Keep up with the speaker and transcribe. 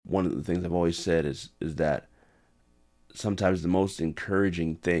one of the things I've always said is that sometimes the most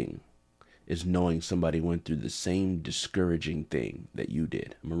encouraging thing is knowing somebody went through the same discouraging thing that you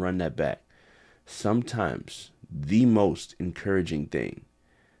did. I'm going to run that back. Sometimes the most encouraging thing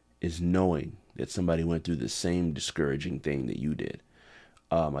is knowing that somebody went through the same discouraging thing that you did.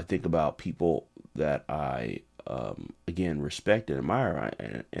 I think about people that I, again, respect and admire,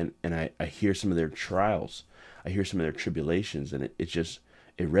 and I hear some of their trials. I hear some of their tribulations, and it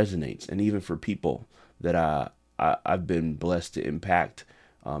resonates. And even for people that I've been blessed to impact,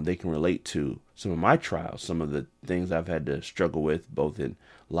 they can relate to some of my trials, some of the things I've had to struggle with, both in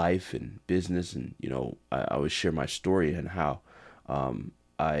life and business. And, I always share my story and how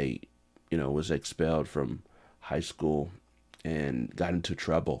I was expelled from high school and got into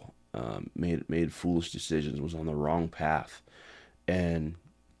trouble, made foolish decisions, was on the wrong path. And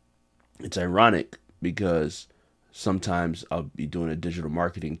it's ironic because sometimes I'll be doing a digital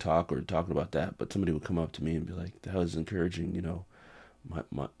marketing talk or talking about that, but somebody would come up to me and be like, that was encouraging,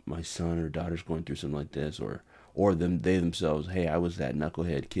 my son or daughter's going through something like this, or they themselves, hey, I was that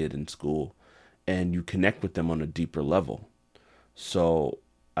knucklehead kid in school, and you connect with them on a deeper level. So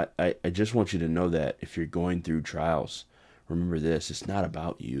I just want you to know that if you're going through trials, remember this, it's not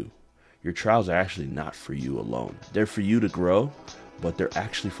about you. Your trials are actually not for you alone. They're for you to grow, but they're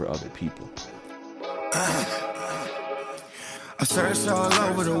actually for other people. I searched all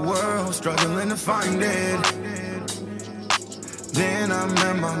over the world, struggling to find it. Then I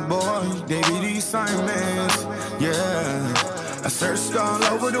met my boy, data-sheets-userformat. Yeah, I searched all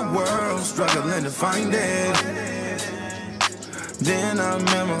over the world, struggling to find it. Then I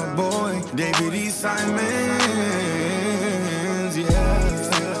met my boy, data-sheets-userformat.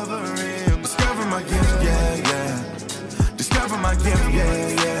 Yeah, discover my gift, yeah. Discover my gift,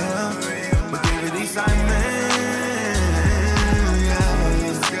 yeah. With data-sheets-userformat.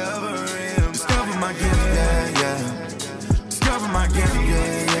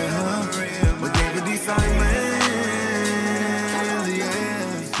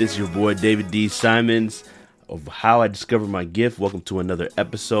 This is your boy David D. Simons of How I Discovered My Gift. Welcome to another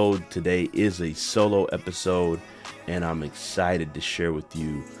episode. Today is a solo episode, and I'm excited to share with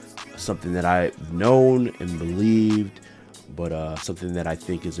you something that I've known and believed, but something that I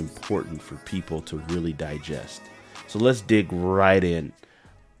think is important for people to really digest. So let's dig right in.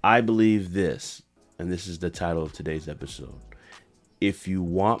 I believe this, and this is the title of today's episode. If you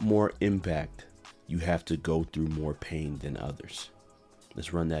want more impact, you have to go through more pain than others.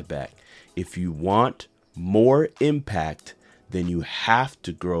 Let's run that back. If you want more impact, then you have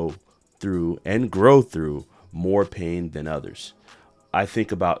to grow through more pain than others. I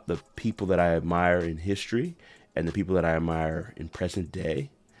think about the people that I admire in history and the people that I admire in present day.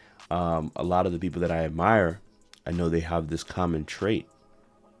 A lot of the people that I admire, I know they have this common trait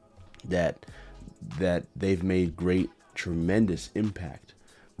that they've made tremendous impact,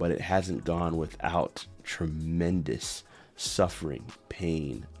 but it hasn't gone without tremendous suffering,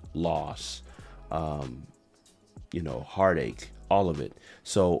 pain, loss, heartache, all of it.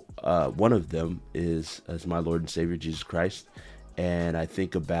 So one of them is my Lord and Savior, Jesus Christ. And I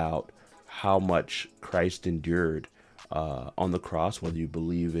think about how much Christ endured on the cross, whether you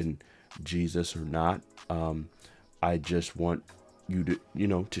believe in Jesus or not. I just want you to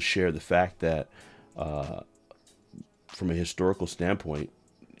share the fact that from a historical standpoint,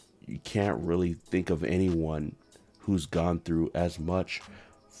 you can't really think of anyone who's gone through as much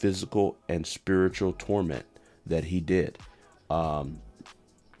physical and spiritual torment that he did. And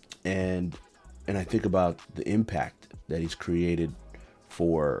I think about the impact that he's created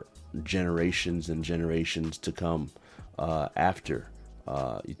for generations and generations to come after.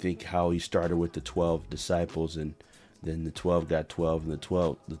 You think how he started with the 12 disciples, and then the 12 got 12, and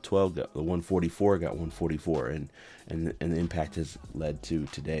the 144 got 144, and the impact has led to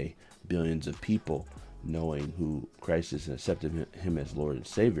today billions of people knowing who Christ is and accepting him as Lord and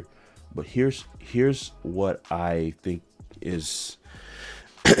Savior. But here's what I think is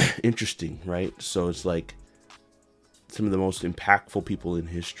interesting, right? So it's like some of the most impactful people in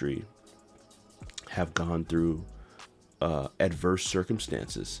history have gone through adverse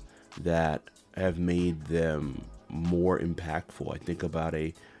circumstances that have made them more impactful. I think about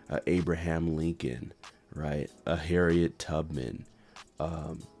a Abraham Lincoln, right? A Harriet Tubman,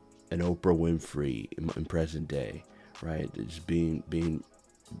 an Oprah Winfrey in present day, right? Just being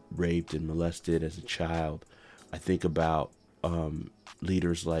raped and molested as a child. I think about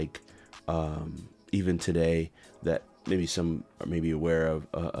leaders like even today that maybe some are maybe aware of,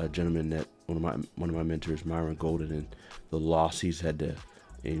 a gentleman that one of my mentors, Myron Golden, and the loss he's had to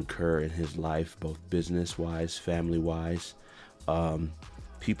incur in his life, both business wise, family wise.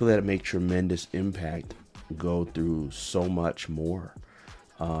 people that make tremendous impact go through so much more.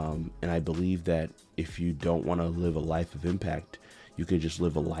 And I believe that if you don't want to live a life of impact, you could just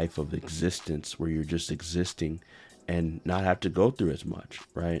live a life of existence where you're just existing and not have to go through as much,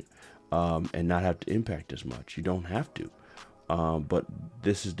 right? And not have to impact as much. You don't have to. But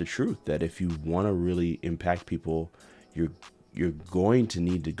this is the truth, that if you want to really impact people, you're going to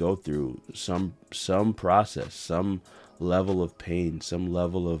need to go through some process, some level of pain, some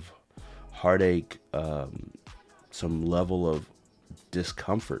level of heartache, some level of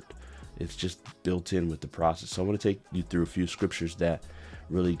discomfort. It's just built in with the process. So I want to take you through a few scriptures that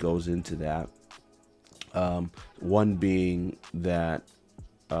really goes into that. One being that,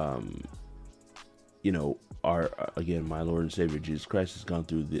 again, my Lord and Savior Jesus Christ has gone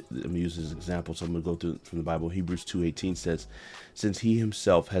through I'm gonna use this example, so I'm gonna go through from the Bible. Hebrews 2:18 says, since he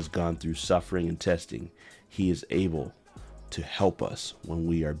himself has gone through suffering and testing, he is able to help us when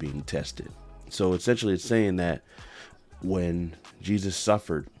we are being tested. So essentially it's saying that when Jesus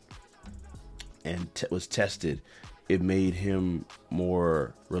suffered and was tested, it made him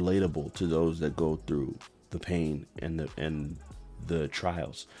more relatable to those that go through the pain and the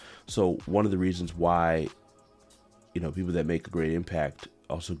trials. So one of the reasons why, people that make a great impact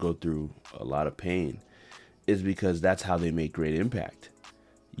also go through a lot of pain is because that's how they make great impact.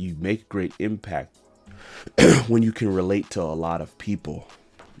 You make great impact when you can relate to a lot of people,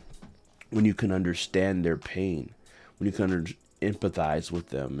 when you can understand their pain, when you can empathize with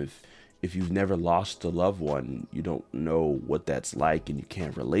them. If you've never lost a loved one, you don't know what that's like, and you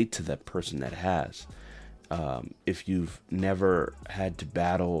can't relate to that person that has. If you've never had to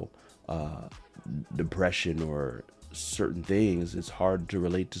battle depression or certain things, it's hard to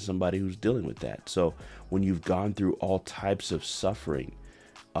relate to somebody who's dealing with that. So when you've gone through all types of suffering,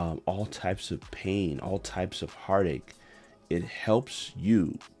 all types of pain, all types of heartache, it helps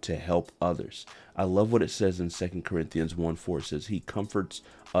you to help others. I love what it says in 2 Corinthians 1:4. It says, he comforts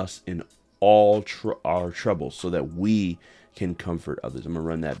us in all our troubles so that we can comfort others. I'm going to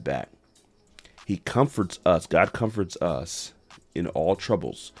run that back. He comforts us. God comforts us in all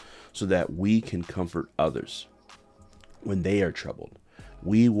troubles so that we can comfort others when they are troubled.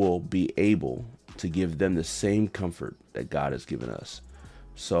 We will be able to give them the same comfort that God has given us.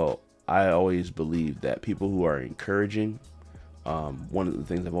 So I always believe that people who are encouraging, one of the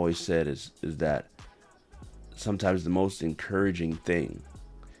things I've always said is that sometimes the most encouraging thing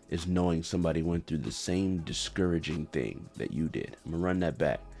is knowing somebody went through the same discouraging thing that you did. I'm going to run that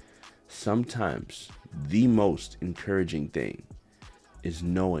back. Sometimes the most encouraging thing is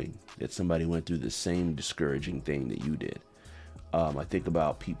knowing that somebody went through the same discouraging thing that you did. I think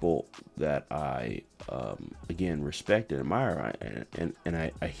about people that I, again, respect and admire,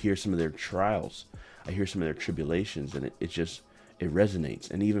 and I hear some of their trials, I hear some of their tribulations, and it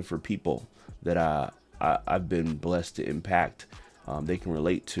resonates. And even for people that I've been blessed to impact, they can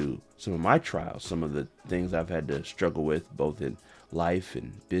relate to some of my trials, some of the things I've had to struggle with, both in life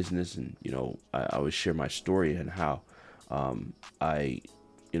and business. And, I always share my story and how I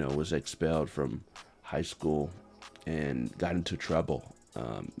was expelled from high school and got into trouble,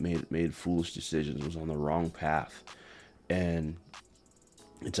 made foolish decisions, was on the wrong path. And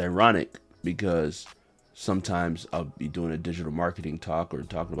it's ironic because sometimes I'll be doing a digital marketing talk or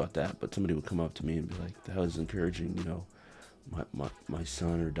talking about that, but somebody would come up to me and be like, the hell is encouraging, my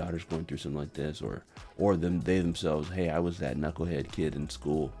son or daughter's going through something like this, or they themselves, hey, I was that knucklehead kid in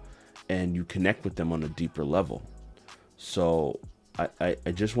school, and you connect with them on a deeper level. So I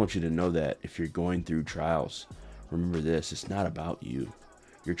just want you to know that if you're going through trials, remember this, it's not about you.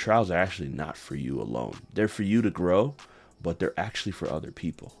 Your trials are actually not for you alone. They're for you to grow, but they're actually for other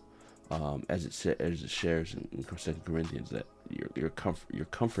people. As it shares in 2 Corinthians, that you're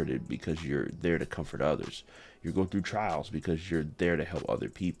comforted because you're there to comfort others. You're going through trials because you're there to help other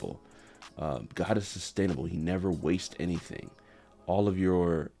people. God is sustainable. He never wastes anything. All of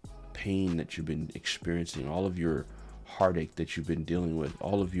your pain that you've been experiencing, all of your heartache that you've been dealing with,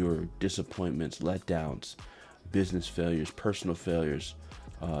 all of your disappointments, letdowns, business failures, personal failures,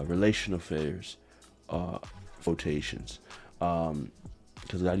 relational failures, quotations,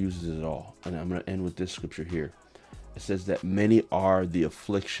 because God uses it all. And I'm going to end with this scripture here. It says that many are the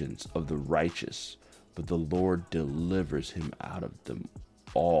afflictions of the righteous, but the Lord delivers him out of them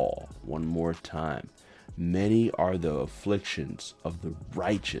all. One more time. Many are the afflictions of the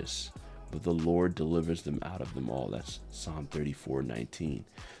righteous, but the Lord delivers them out of them all. That's Psalm 34:19.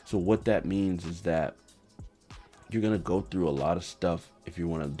 So what that means is that you're going to go through a lot of stuff if you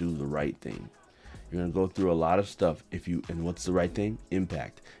want to do the right thing. You're going to go through a lot of stuff and what's the right thing?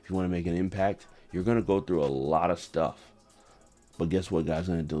 Impact. If you want to make an impact, you're going to go through a lot of stuff. But guess what? God's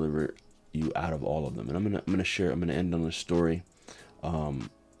going to deliver you out of all of them. And I'm going to end on a story of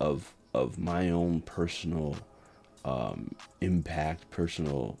my own personal impact,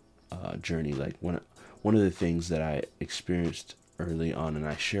 personal journey. Like one of the things that I experienced early on, and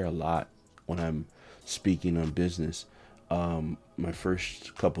I share a lot when I'm speaking on business, my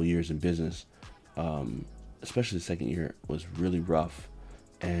first couple years in business, especially the second year, was really rough,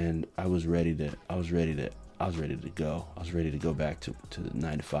 and I was ready to go. I was ready to go back to the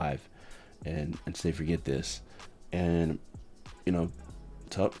 9 to 5 and say, forget this. And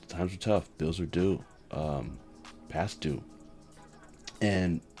times were tough. Bills were due, past due.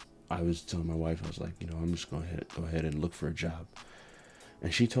 And I was telling my wife, I was like, I'm just going to go ahead and look for a job.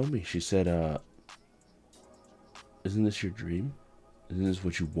 And she told me, she said, isn't this your dream? Isn't this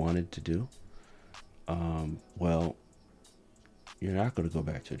what you wanted to do? Well, you're not going to go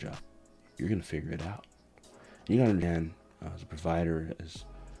back to a job. You're going to figure it out. You got to understand, as a provider, as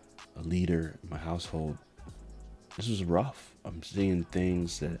a leader in my household, this was rough. I'm seeing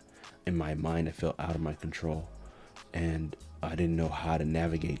things that in my mind I felt out of my control, and I didn't know how to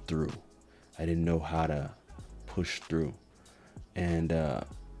navigate through. I didn't know how to push through, and that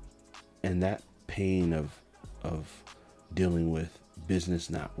pain of dealing with business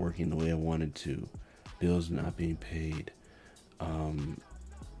not working the way I wanted to, bills not being paid,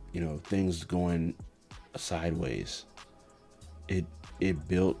 things going sideways. It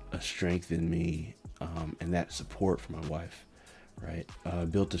built a strength in me, and that support from my wife, right?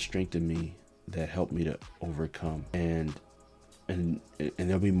 Built a strength in me that helped me to overcome, and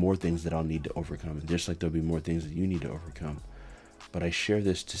there'll be more things that I'll need to overcome, and just like there'll be more things that you need to overcome. But I share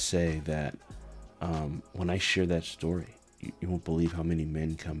this to say that when I share that story, you won't believe how many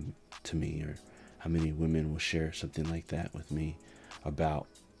men come to me, or how many women will share something like that with me about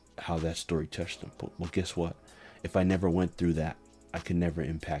how that story touched them. But well, guess what? If I never went through that, I could never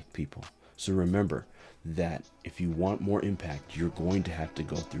impact people. So remember that if you want more impact, you're going to have to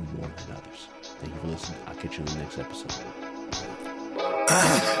go through more than others. Thank you for listening. I'll catch you in the next episode.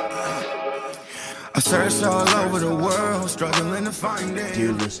 I searched all over the world, struggling to find it.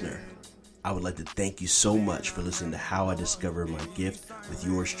 Dear listener, I would like to thank you so much for listening to How I Discovered My Gift with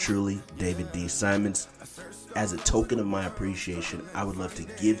yours truly, David D. Simons. As a token of my appreciation, I would love to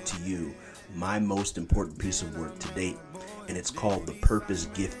give to you my most important piece of work to date, and it's called the Purpose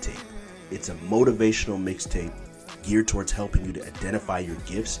Gift Tape. It's a motivational mixtape geared towards helping you to identify your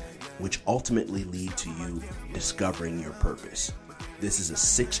gifts, which ultimately lead to you discovering your purpose. This is a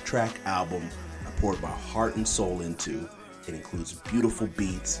 6-track album I poured my heart and soul into. It includes beautiful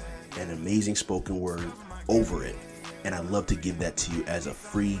beats and amazing spoken word over it, and I'd love to give that to you as a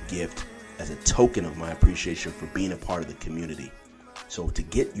free gift, as a token of my appreciation for being a part of the community. So to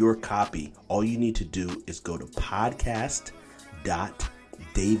get your copy, all you need to do is go to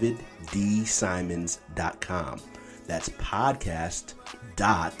podcast.davidsimons.com. That's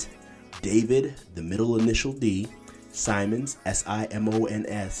podcast.david, the middle initial D, Simons,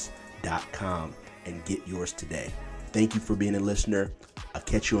 SIMONS.com, and get yours today. Thank you for being a listener. I'll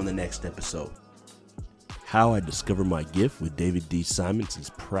catch you on the next episode. How I Discovered My Gift with David D. Simons is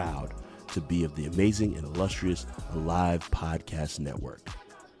proud to be of the amazing and illustrious Alive Podcast Network.